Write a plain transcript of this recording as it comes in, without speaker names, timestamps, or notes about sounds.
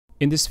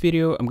In this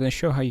video, I'm going to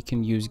show how you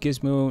can use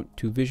Gizmo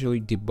to visually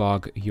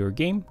debug your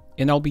game.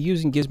 And I'll be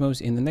using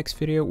Gizmos in the next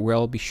video where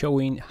I'll be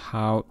showing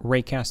how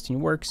raycasting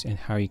works and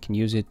how you can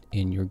use it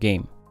in your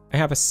game. I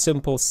have a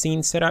simple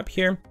scene set up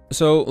here.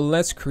 So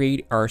let's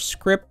create our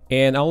script,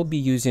 and I'll be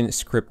using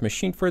Script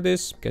Machine for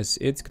this because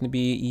it's going to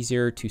be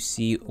easier to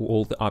see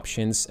all the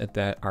options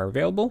that are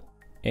available.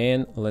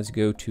 And let's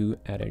go to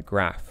Edit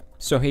Graph.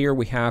 So here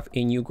we have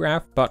a new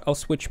graph, but I'll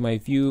switch my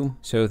view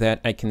so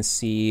that I can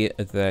see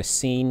the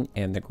scene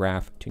and the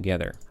graph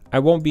together. I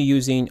won't be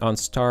using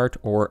onStart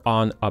or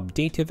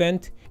onUpdate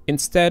event.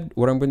 Instead,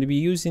 what I'm going to be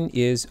using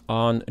is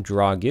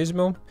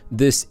onDrawGizmo,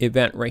 this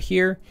event right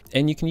here.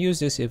 And you can use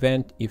this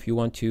event if you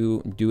want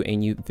to do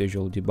any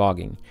visual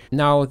debugging.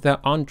 Now, the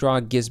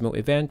onDrawGizmo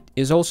event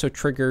is also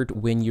triggered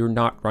when you're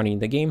not running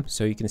the game.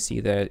 So you can see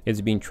that it's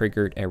being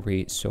triggered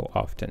every so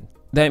often.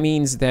 That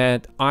means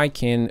that I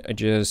can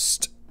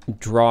just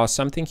draw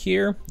something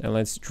here, and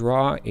let's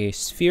draw a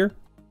sphere,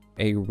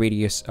 a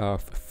radius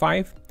of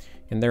 5,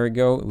 and there we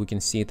go. We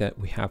can see that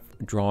we have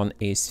drawn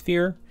a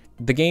sphere.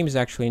 The game is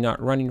actually not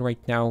running right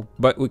now,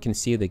 but we can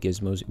see the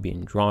gizmos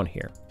being drawn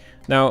here.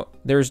 Now,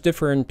 there's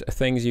different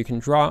things you can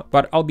draw,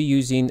 but I'll be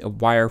using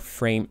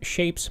wireframe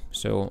shapes.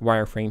 So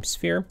wireframe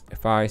sphere.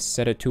 If I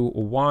set it to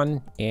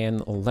 1,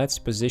 and let's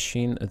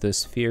position the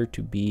sphere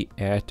to be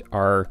at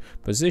our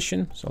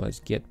position. So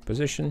let's get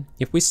position.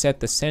 If we set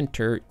the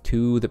center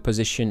to the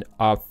position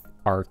of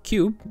our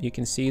cube, you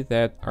can see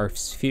that our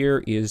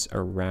sphere is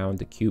around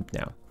the cube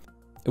now.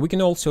 We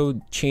can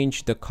also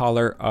change the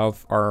color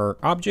of our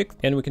object,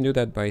 and we can do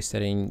that by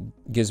setting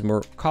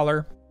Gizmo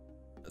color.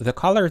 The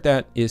color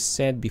that is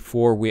set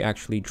before we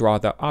actually draw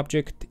the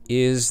object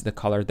is the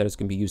color that is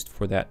going to be used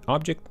for that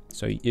object.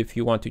 So if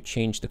you want to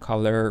change the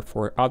color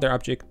for other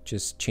object,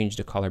 just change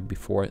the color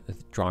before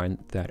drawing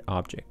that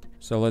object.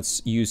 So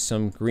let's use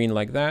some green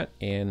like that,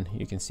 and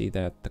you can see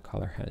that the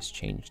color has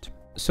changed.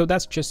 So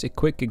that's just a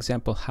quick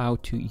example how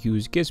to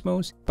use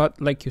gizmos, but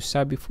like you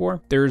said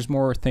before, there's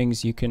more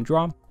things you can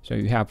draw. So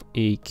you have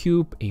a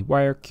cube, a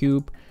wire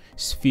cube,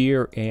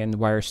 sphere, and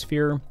wire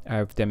sphere.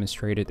 I've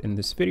demonstrated in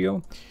this video.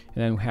 And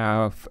then we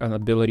have an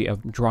ability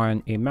of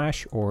drawing a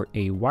mesh or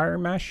a wire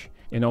mesh.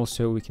 And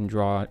also we can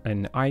draw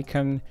an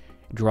icon,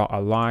 draw a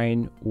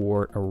line,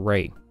 or a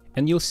ray.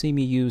 And you'll see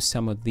me use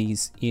some of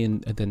these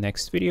in the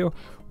next video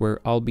where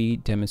I'll be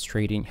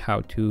demonstrating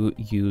how to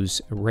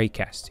use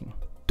raycasting.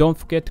 Don't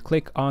forget to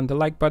click on the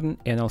like button,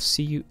 and I'll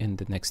see you in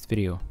the next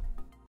video.